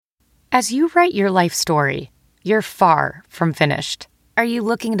As you write your life story, you're far from finished. Are you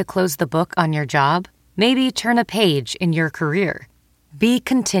looking to close the book on your job? Maybe turn a page in your career? Be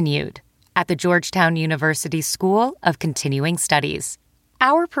continued at the Georgetown University School of Continuing Studies.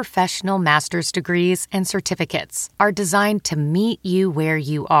 Our professional master's degrees and certificates are designed to meet you where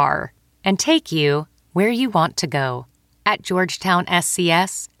you are and take you where you want to go. At Georgetown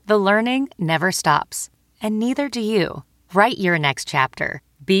SCS, the learning never stops, and neither do you. Write your next chapter.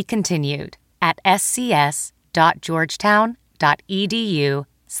 Be continued at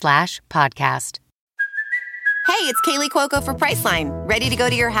scs.georgetown.edu/podcast. Hey, it's Kaylee Cuoco for Priceline. Ready to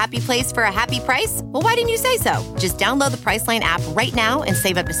go to your happy place for a happy price? Well, why didn't you say so? Just download the Priceline app right now and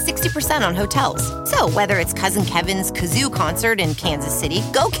save up to 60% on hotels. So whether it's Cousin Kevin's Kazoo Concert in Kansas City,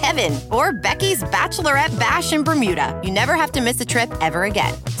 go Kevin, or Becky's Bachelorette Bash in Bermuda, you never have to miss a trip ever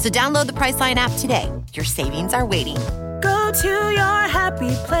again. So download the Priceline app today. Your savings are waiting. Go to your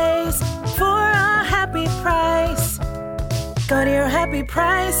happy place for a happy price. Go to your happy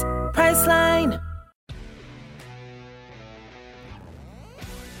price, Priceline.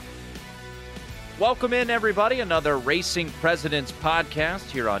 Welcome in, everybody. Another Racing Presidents podcast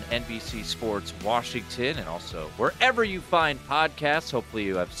here on NBC Sports Washington and also wherever you find podcasts. Hopefully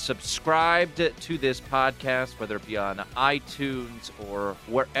you have subscribed to this podcast, whether it be on iTunes or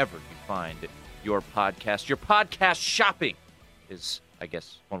wherever you find your podcast. Your podcast shopping is, I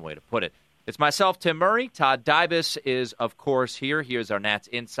guess, one way to put it. It's myself, Tim Murray. Todd Dybus is, of course, here. Here's our Nats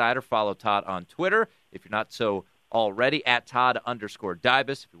Insider. Follow Todd on Twitter if you're not so already, at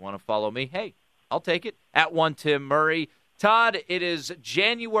Todd_Dybus. If you want to follow me, hey, I'll take it, at one Tim Murray. Todd, it is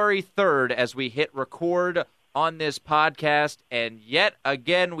January 3rd as we hit record on this podcast, and yet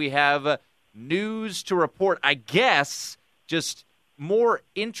again we have news to report. I guess just more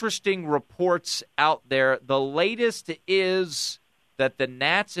interesting reports out there. The latest is that the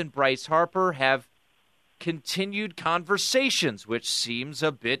Nats and Bryce Harper have continued conversations, which seems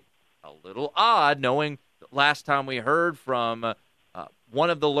a little odd, knowing that last time we heard from one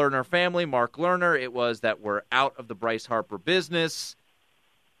of the Lerner family, Mark Lerner, it was that we're out of the Bryce Harper business.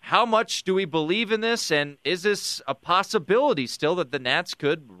 How much do we believe in this, and is this a possibility still that the Nats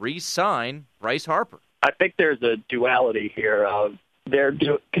could re-sign Bryce Harper? I think there's a duality here of they're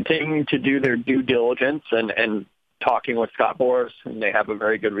continuing to do their due diligence and talking with Scott Boras, and they have a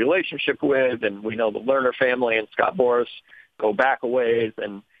very good relationship with, and we know the Lerner family and Scott Boras go back a ways,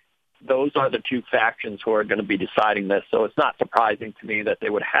 and those are the two factions who are going to be deciding this. So it's not surprising to me that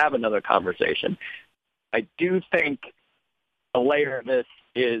they would have another conversation. I do think a layer of this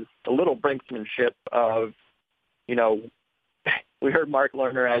is a little brinksmanship of, we heard Mark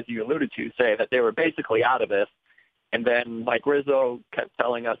Lerner, as you alluded to, say that they were basically out of this. And then Mike Rizzo kept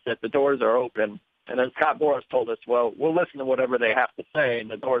telling us that the doors are open. And then Scott Boras told us, well, we'll listen to whatever they have to say,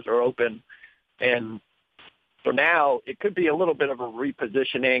 and the doors are open. And so now it could be a little bit of a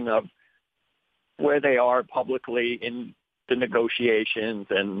repositioning of where they are publicly in the negotiations.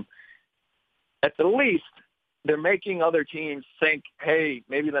 And at the least, they're making other teams think, hey,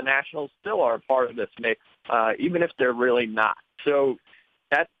 maybe the Nationals still are a part of this mix, even if they're really not. So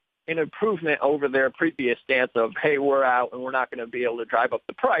that's an improvement over their previous stance of, hey, we're out and we're not going to be able to drive up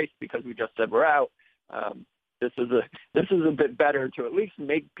the price because we just said we're out. This is a bit better to at least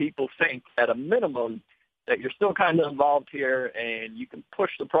make people think at a minimum that you're still kind of involved here and you can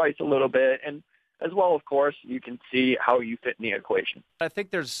push the price a little bit. And as well, of course, you can see how you fit in the equation. I think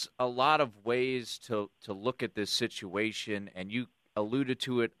there's a lot of ways to look at this situation, and you alluded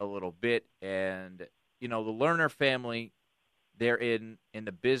to it a little bit. And, the Lerner family, they're in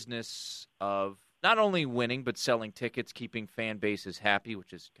the business of not only winning but selling tickets, keeping fan bases happy,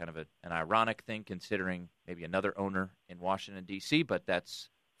 which is kind of an ironic thing considering maybe another owner in Washington, D.C., but that's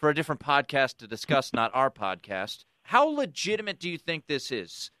for a different podcast to discuss, not our podcast. How legitimate do you think this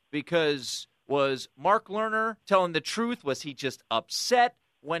is? Because was Mark Lerner telling the truth? Was he just upset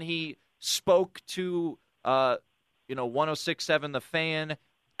when he spoke to 106.7 The Fan?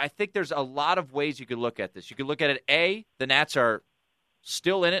 I think there's a lot of ways you could look at this. You could look at it, A, the Nats are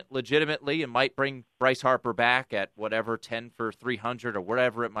still in it legitimately and might bring Bryce Harper back at whatever, 10 for 300 or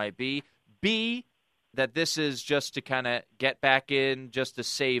whatever it might be. B, that this is just to kind of get back in, just to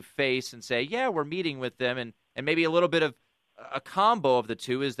save face and say, yeah, we're meeting with them. And maybe a little bit of a combo of the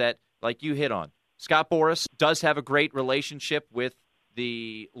two is that, like you hit on, Scott Boras does have a great relationship with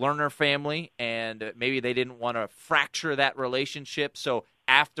the Lerner family, and maybe they didn't want to fracture that relationship. So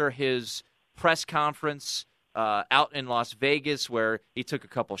after his press conference out in Las Vegas where he took a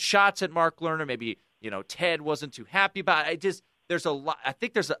couple shots at Mark Lerner, maybe, Ted wasn't too happy about it. There's a lot. I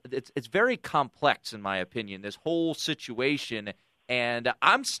think it's very complex, in my opinion, this whole situation. And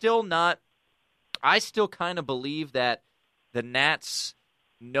I still kind of believe that the Nats,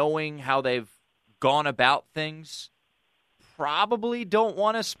 knowing how they've gone about things, probably don't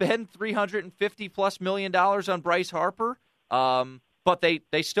want to spend $350+ million on Bryce Harper. But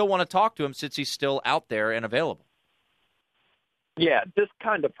they still want to talk to him since he's still out there and available. Yeah, this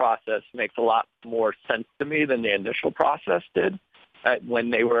kind of process makes a lot more sense to me than the initial process did. When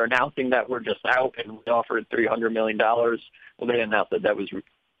they were announcing that we're just out and we offered $300 million, well, they announced that was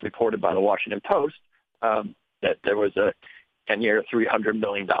reported by the Washington Post, that there was a 10-year, $300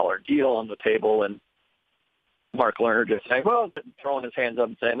 million deal on the table, and Mark Lerner just saying, well, throwing his hands up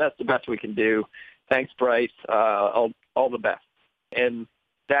and saying, that's the best we can do. Thanks, Bryce. All the best. And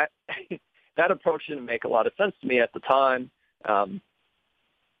that approach didn't make a lot of sense to me at the time.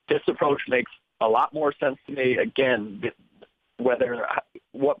 This approach makes a lot more sense to me. Again,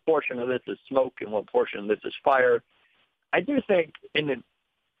 what portion of this is smoke and what portion of this is fire. I do think in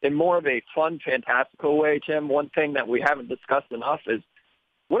more of a fun, fantastical way, Tim, one thing that we haven't discussed enough is,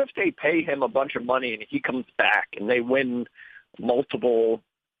 what if they pay him a bunch of money and he comes back and they win multiple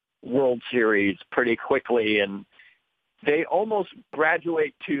World Series pretty quickly and they almost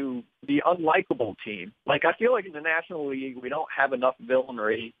graduate to the unlikable team? Like, I feel like in the National League, we don't have enough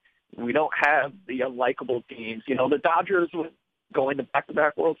villainy. We don't have the unlikable teams. The Dodgers going to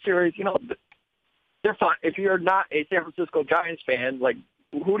back-to-back World Series, they're fine. If you're not a San Francisco Giants fan, like,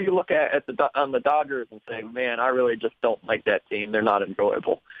 who do you look at on the Dodgers and say, man, I really just don't like that team. They're not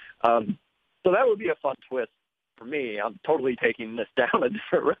enjoyable. So that would be a fun twist for me. I'm totally taking this down a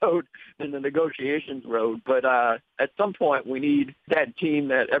different road than the negotiations road. But at some point, we need that team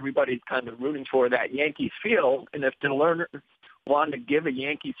that everybody's kind of rooting for, that Yankees feel. And if the Lerner want to give a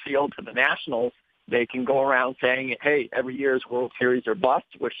Yankees feel to the Nationals, they can go around saying, hey, every year's World Series are bust,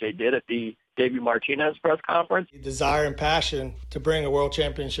 which they did at the Davey Martinez press conference. Desire and passion to bring a world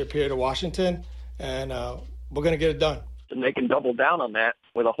championship here to Washington, and we're going to get it done. And they can double down on that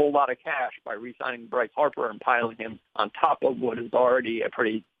with a whole lot of cash by re-signing Bryce Harper and piling him on top of what is already a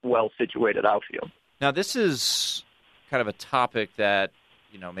pretty well-situated outfield. Now, this is kind of a topic that,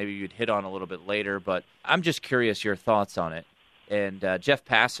 maybe you'd hit on a little bit later, but I'm just curious your thoughts on it. And Jeff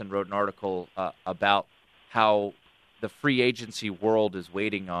Passan wrote an article about how the free agency world is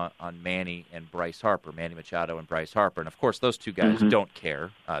waiting on Manny and Bryce Harper, Manny Machado and Bryce Harper. And, of course, those two guys don't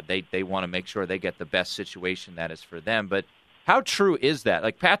care. They want to make sure they get the best situation that is for them. But how true is that?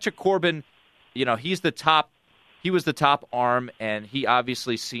 Like, Patrick Corbin, he was the top arm, and he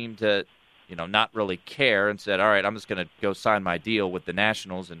obviously seemed to, not really care and said, all right, I'm just going to go sign my deal with the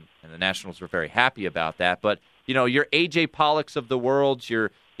Nationals. And the Nationals were very happy about that. But, your A.J. Pollocks of the world,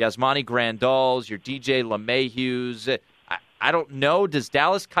 your Yasmani Grandals, your DJ LeMahieu's. I don't know. Does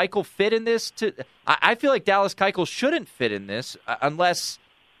Dallas Keuchel fit in this? I feel like Dallas Keuchel shouldn't fit in this unless,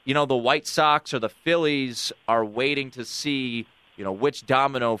 the White Sox or the Phillies are waiting to see, which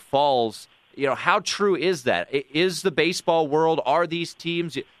domino falls. How true is that? Is the baseball world, are these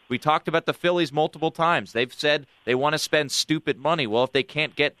teams? We talked about the Phillies multiple times. They've said they want to spend stupid money. Well, if they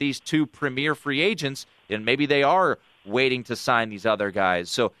can't get these two premier free agents, then maybe they are waiting to sign these other guys.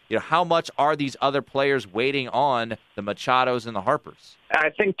 So, how much are these other players waiting on the Machados and the Harpers? I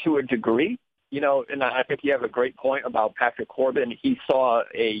think to a degree, and I think you have a great point about Patrick Corbin. He saw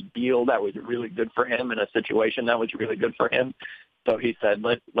a deal that was really good for him in a situation that was really good for him. So he said,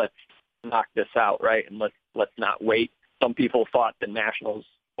 let's knock this out, right? And let's not wait. Some people thought the Nationals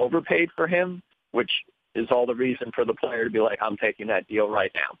overpaid for him, which is all the reason for the player to be like, I'm taking that deal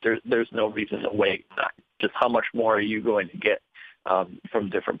right now. There's no reason to wait. Just how much more are you going to get from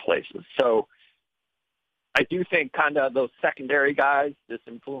different places? So I do think kind of those secondary guys, this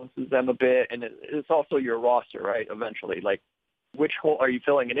influences them a bit. And it's also your roster, right, eventually. Like, which hole are you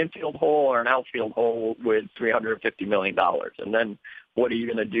filling, an infield hole or an outfield hole with $350 million? And then what are you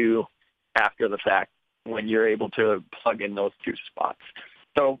going to do after the fact when you're able to plug in those two spots?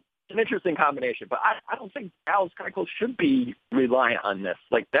 So it's an interesting combination, but I don't think Dallas Keuchel should be reliant on this.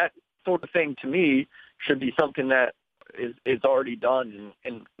 Like, that sort of thing, to me, should be something that is already done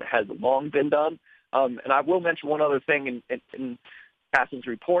and has long been done. And I will mention one other thing in Passan's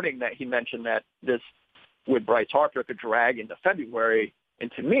reporting, that he mentioned that this with Bryce Harper could drag into February.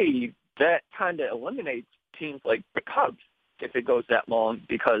 And to me, that kind of eliminates teams like the Cubs if it goes that long,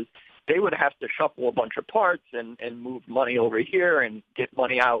 because they would have to shuffle a bunch of parts and move money over here and get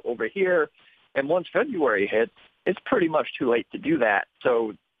money out over here. And once February hits, it's pretty much too late to do that.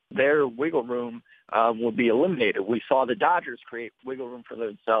 So their wiggle room will be eliminated. We saw the Dodgers create wiggle room for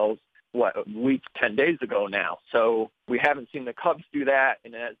themselves a week, 10 days ago now. So we haven't seen the Cubs do that.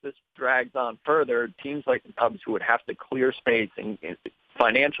 And as this drags on further, teams like the Cubs who would have to clear space and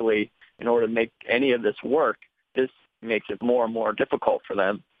financially in order to make any of this work, this makes it more and more difficult for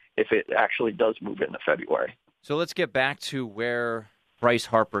them if it actually does move into February. So let's get back to where Bryce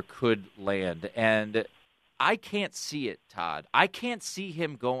Harper could land. And I can't see it, Todd. I can't see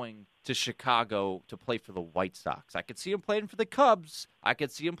him going to Chicago to play for the White Sox. I could see him playing for the Cubs. I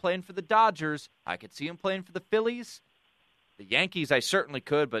could see him playing for the Dodgers. I could see him playing for the Phillies. The Yankees, I certainly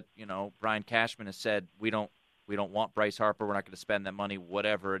could, but, Brian Cashman has said we don't want Bryce Harper. We're not going to spend that money,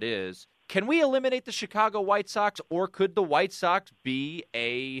 whatever it is. Can we eliminate the Chicago White Sox, or could the White Sox be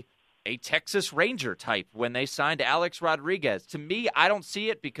a Texas Ranger type when they signed Alex Rodriguez? To me, I don't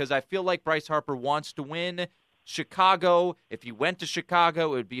see it because I feel like Bryce Harper wants to win. Chicago, if he went to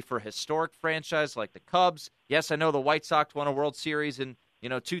Chicago, it would be for a historic franchise like the Cubs. Yes, I know the White Sox won a World Series in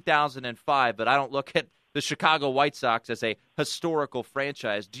 2005, but I don't look at the Chicago White Sox as a historical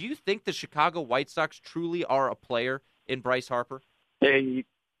franchise. Do you think the Chicago White Sox truly are a player in Bryce Harper? They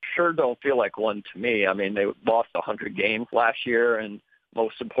sure don't feel like one to me. I mean, they lost 100 games last year, and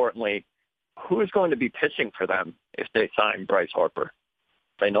most importantly, who is going to be pitching for them if they sign Bryce Harper?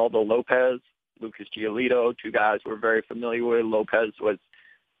 Reynaldo Lopez, Lucas Giolito, two guys we're very familiar with. Lopez was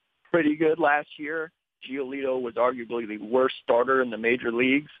pretty good last year. Giolito was arguably the worst starter in the major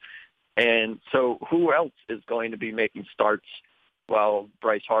leagues. And so who else is going to be making starts while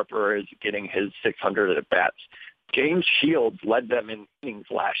Bryce Harper is getting his 600 at-bats? James Shields led them in innings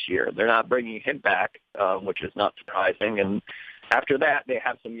last year. They're not bringing him back, which is not surprising. And after that, they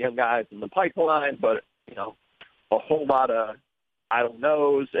have some young guys in the pipeline, but, a whole lot of I don't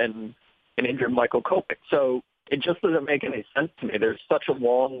knows and an injured Michael Kopech. So it just doesn't make any sense to me. There's such a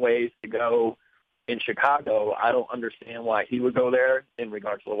long ways to go in Chicago. I don't understand why he would go there in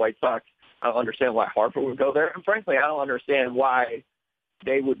regards to the White Sox. I don't understand why Harper would go there. And frankly, I don't understand why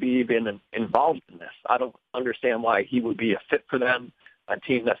they would be even involved in this. I don't understand why he would be a fit for them, a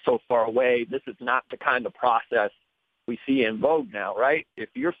team that's so far away. This is not the kind of process we see in vogue now, right? If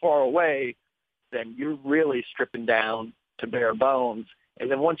you're far away, then you're really stripping down to bare bones. And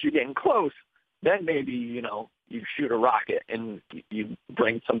then once you're getting close, then maybe, you shoot a rocket and you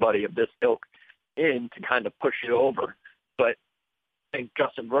bring somebody of this ilk in to kind of push it over. But I think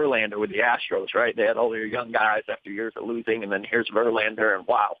Justin Verlander with the Astros, right? They had all their young guys after years of losing, and then here's Verlander, and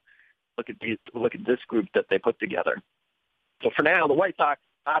wow, look at this group that they put together. So for now, the White Sox,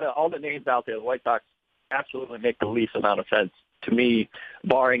 out of all the names out there, the White Sox absolutely make the least amount of sense to me,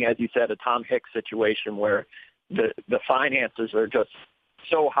 barring, as you said, a Tom Hicks situation where the finances are just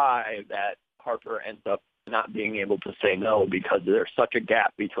so high that Harper ends up not being able to say no because there's such a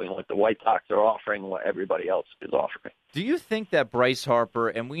gap between what the White Sox are offering and what everybody else is offering. Do you think that Bryce Harper,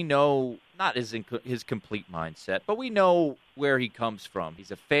 and we know not his complete mindset, but we know where he comes from.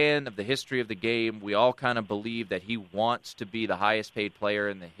 He's a fan of the history of the game. We all kind of believe that he wants to be the highest paid player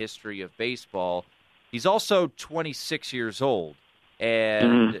in the history of baseball. He's also 26 years old.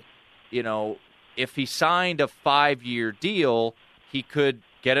 And, if he signed a 5-year deal, he could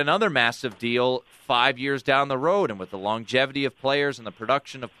get another massive deal 5 years down the road. And with the longevity of players and the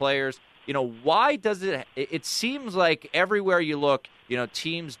production of players, why does it seems like everywhere you look,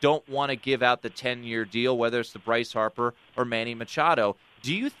 teams don't want to give out the 10-year deal, whether it's the Bryce Harper or Manny Machado.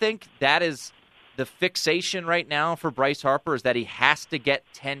 Do you think that is the fixation right now for Bryce Harper, is that he has to get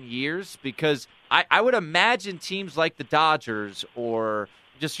 10 years? Because I would imagine teams like the Dodgers, or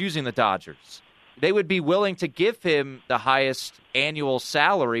just using the Dodgers, they would be willing to give him the highest annual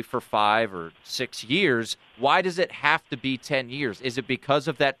salary for 5 or 6 years. Why does it have to be 10 years? Is it because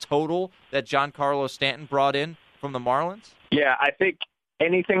of that total that Giancarlo Stanton brought in from the Marlins? Yeah, I think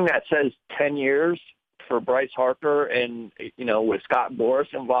anything that says 10 years for Bryce Harper and, with Scott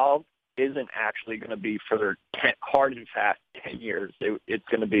Boras involved isn't actually going to be for hard and fast 10 years. It's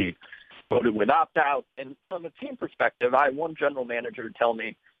going to be voted with opt-out. And from a team perspective, I had one general manager tell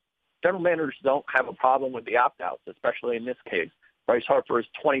me, general managers don't have a problem with the opt-outs, especially in this case. Bryce Harper is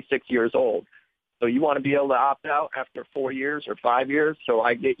 26 years old. So you want to be able to opt out after 4 years or 5 years. So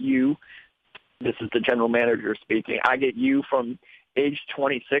I get you, this is the general manager speaking, I get you from age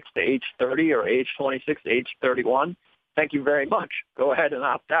 26 to age 30 or age 26 to age 31. Thank you very much. Go ahead and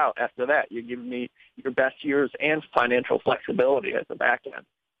opt out after that. You're giving me your best years and financial flexibility at the back end.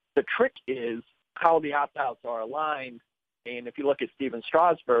 The trick is how the opt-outs are aligned. And if you look at Steven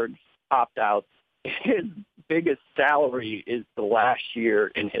Strasburg's opt-outs, his biggest salary is the last year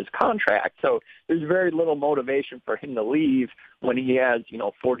in his contract. So there's very little motivation for him to leave when he has,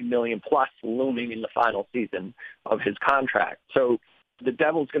 $40 million plus looming in the final season of his contract. So the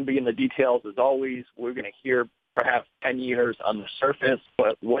devil's going to be in the details as always. We're going to hear perhaps 10 years on the surface,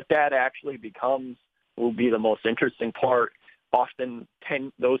 but what that actually becomes will be the most interesting part. Often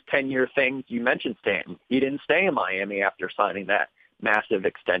those 10-year things, you mentioned Stanton. He didn't stay in Miami after signing that massive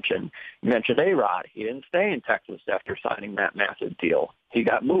extension. You mentioned A-Rod. He didn't stay in Texas after signing that massive deal. He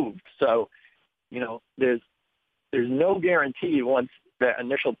got moved. So, there's no guarantee once the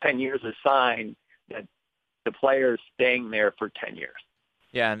initial 10 years is signed that the player's staying there for 10 years.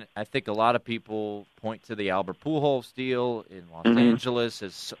 Yeah, and I think a lot of people point to the Albert Pujols deal in Los Angeles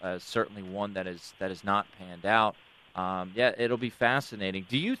as certainly one that is not panned out. It'll be fascinating.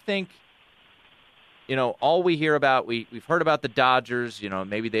 Do you think, all we hear about, we've heard about the Dodgers,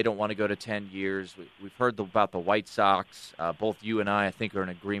 maybe they don't want to go to 10 years. We've heard about the White Sox. Both you and I think, are in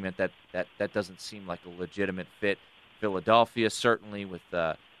agreement that doesn't seem like a legitimate fit. Philadelphia, certainly, with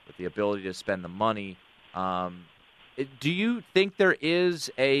the ability to spend the money. Do you think there is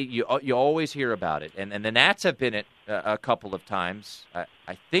you always hear about it, and the Nats have been it a couple of times.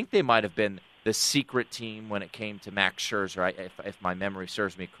 I think they might have been the secret team when it came to Max Scherzer, if my memory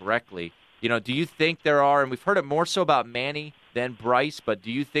serves me correctly. Do you think there are, and we've heard it more so about Manny than Bryce, but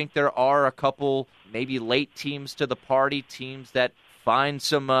do you think there are a couple maybe late teams to the party, teams that find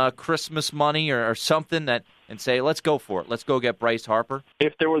some Christmas money or something and say, let's go for it. Let's go get Bryce Harper?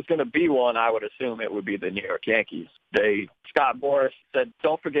 If there was going to be one, I would assume it would be the New York Yankees. Scott Boras said,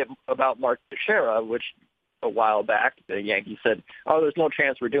 don't forget about Mark Teixeira, which a while back the Yankees said, oh, there's no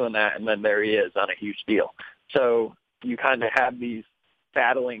chance we're doing that, and then there he is on a huge deal. So you kind of have these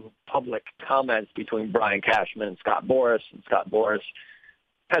battling public comments between Brian Cashman and Scott Boras, and Scott Boras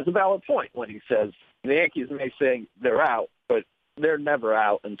has a valid point when he says the Yankees may say they're out, but they're never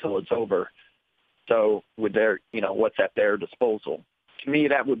out until it's over. So with their, what's at their disposal. To me,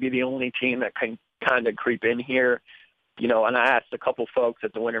 that would be the only team that can kind of creep in here. And I asked a couple folks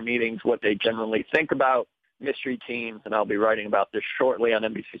at the winter meetings what they generally think about mystery teams, and I'll be writing about this shortly on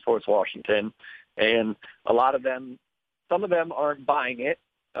NBC Sports Washington. And a lot of them, some of them aren't buying it,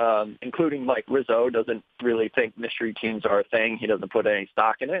 including Mike Rizzo doesn't really think mystery teams are a thing. He doesn't put any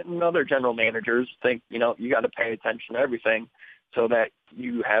stock in it. And other general managers think, you got to pay attention to everything so that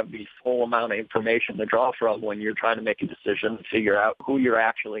you have the full amount of information to draw from when you're trying to make a decision to figure out who you're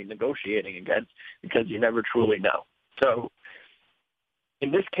actually negotiating against, because you never truly know. So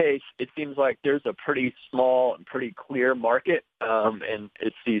in this case, it seems like there's a pretty small and pretty clear market, and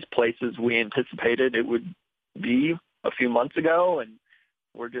it's these places we anticipated it would be a few months ago, and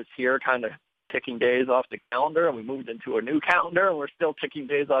we're just here kind of ticking days off the calendar, and we moved into a new calendar, and we're still ticking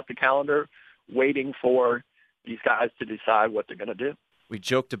days off the calendar, waiting for these guys to decide what they're going to do. We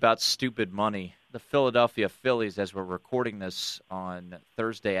joked about stupid money. The Philadelphia Phillies, as we're recording this on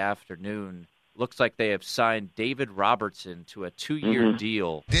Thursday afternoon, looks like they have signed David Robertson to a 2-year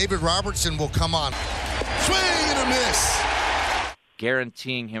deal. David Robertson will come on. Swing and a miss.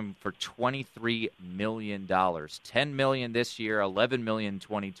 Guaranteeing him for $23 million. $10 million this year, $11 million in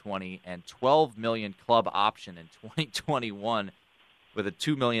 2020, and $12 million club option in 2021 with a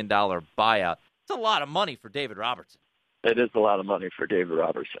 $2 million buyout. It's a lot of money for David Robertson. It is a lot of money for David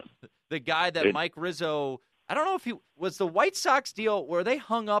Robertson. The guy that Mike Rizzo, I don't know if he was the White Sox deal, were they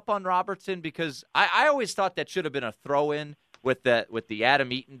hung up on Robertson? Because I always thought that should have been a throw-in with the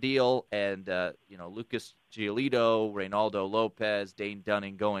Adam Eaton deal and Lucas Giolito, Reynaldo Lopez, Dane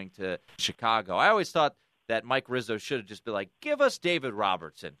Dunning going to Chicago. I always thought that Mike Rizzo should have just been like, give us David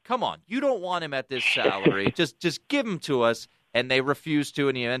Robertson. Come on, you don't want him at this salary. just give him to us. And they refused to,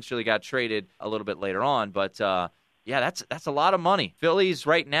 and he eventually got traded a little bit later on. But that's a lot of money. Phillies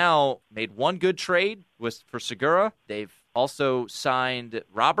right now made one good trade for Segura. They've also signed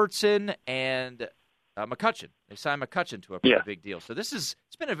Robertson and McCutchen. They signed McCutchen to a pretty big deal. So it's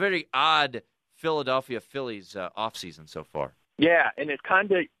been a very odd Philadelphia Phillies offseason so far. Yeah, and it's kind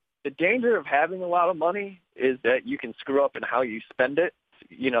of the danger of having a lot of money is that you can screw up in how you spend it.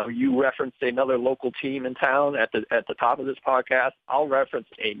 You referenced another local team in town at the top of this podcast. I'll reference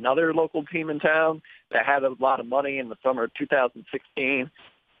another local team in town that had a lot of money in the summer of 2016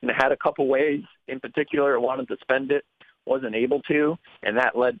 and had a couple ways in particular it wanted to spend it, wasn't able to, and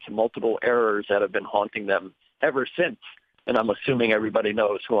that led to multiple errors that have been haunting them ever since. And I'm assuming everybody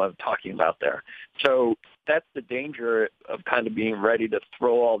knows who I'm talking about there. So that's the danger of kind of being ready to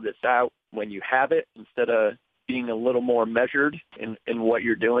throw all this out when you have it instead of being a little more measured in what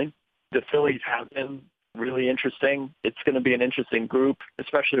you're doing. The Phillies have been really interesting. It's going to be an interesting group,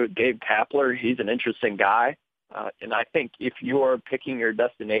 especially with Gabe Kapler. He's an interesting guy. And I think if you're picking your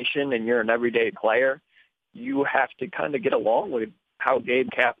destination and you're an everyday player, you have to kind of get along with how Gabe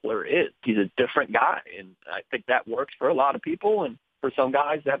Kapler is. He's a different guy, and I think that works for a lot of people. And for some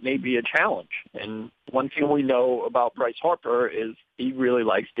guys, that may be a challenge. And one thing we know about Bryce Harper is he really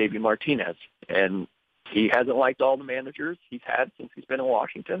likes Davey Martinez. And he hasn't liked all the managers he's had since he's been in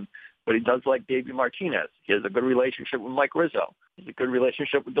Washington, but he does like Davey Martinez. He has a good relationship with Mike Rizzo. He has a good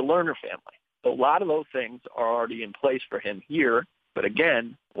relationship with the Lerner family. So a lot of those things are already in place for him here. But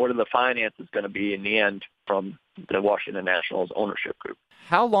again, what are the finances going to be in the end from the Washington Nationals ownership group?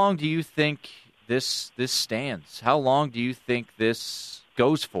 How long do you think this stands? How long do you think this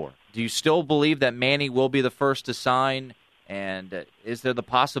goes for? Do you still believe that Manny will be the first to sign? And is there the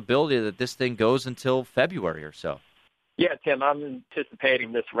possibility that this thing goes until February or so? Yeah, Tim, I'm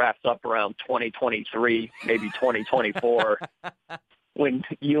anticipating this wraps up around 2023, maybe 2024, when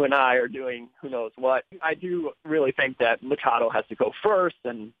you and I are doing who knows what. I do really think that Machado has to go first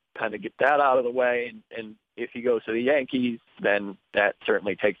and kind of get that out of the way. And if he goes to the Yankees, then that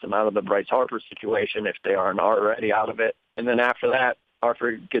certainly takes him out of the Bryce Harper situation if they aren't already out of it. And then after that,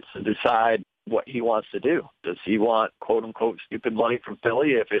 Harper gets to decide what he wants to do. Does he want, quote-unquote, stupid money from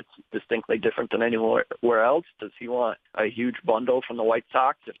Philly if it's distinctly different than anywhere else? Does he want a huge bundle from the White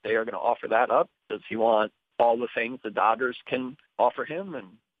Sox if they are going to offer that up? Does he want all the things the Dodgers can offer him and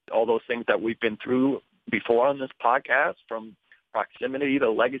all those things that we've been through before on this podcast, from proximity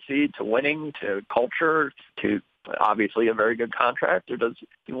to legacy to winning to culture to obviously a very good contract? Or does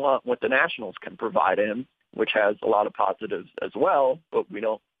he want what the Nationals can provide him, which has a lot of positives as well, but we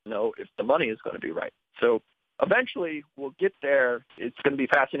don't know if the money is going to be right. So eventually we'll get there. It's going to be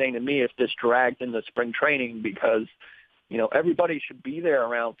fascinating to me if this drags into spring training because, you know, everybody should be there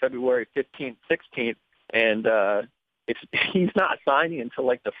around February 15th, 16th. And if he's not signing until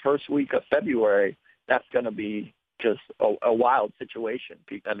like the first week of February, that's going to be just a wild situation.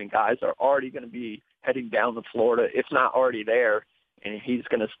 I mean, guys are already going to be heading down to Florida, if not already there, and he's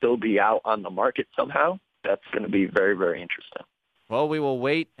going to still be out on the market somehow. That's going to be very, very interesting. Well, we will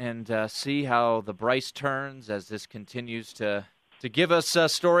wait and see how the Bryce turns as this continues to give us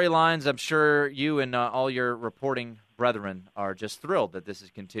storylines. I'm sure you and all your reporting brethren are just thrilled that this is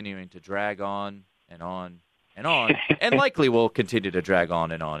continuing to drag on and on and on, and likely will continue to drag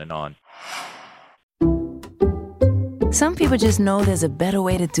on and on and on. Some people just know there's a better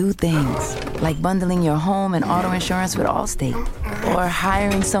way to do things, like bundling your home and auto insurance with Allstate, or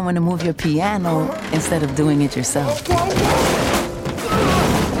hiring someone to move your piano instead of doing it yourself.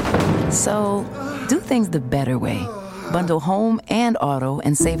 So, do things the better way. Bundle home and auto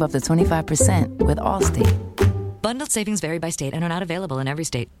and save up to 25% with Allstate. Bundled savings vary by state and are not available in every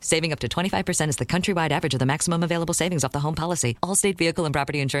state. Saving up to 25% is the countrywide average of the maximum available savings off the home policy. Allstate Vehicle and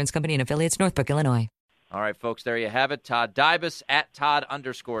Property Insurance Company and Affiliates, Northbrook, Illinois. All right, folks, there you have it. Todd Dybus at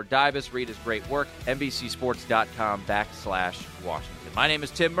Todd_Dybus. Read his great work, NBCSports.com/Washington. My name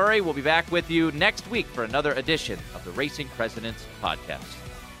is Tim Murray. We'll be back with you next week for another edition of the Racing Presidents Podcast.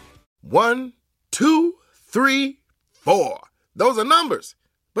 1, 2, 3, 4. Those are numbers,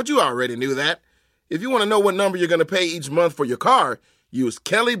 but you already knew that. If you want to know what number you're going to pay each month for your car, use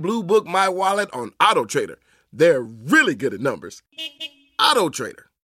Kelley Blue Book My Wallet on AutoTrader. They're really good at numbers. AutoTrader.